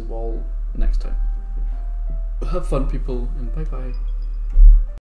see you all next time. Have fun, people, and bye bye.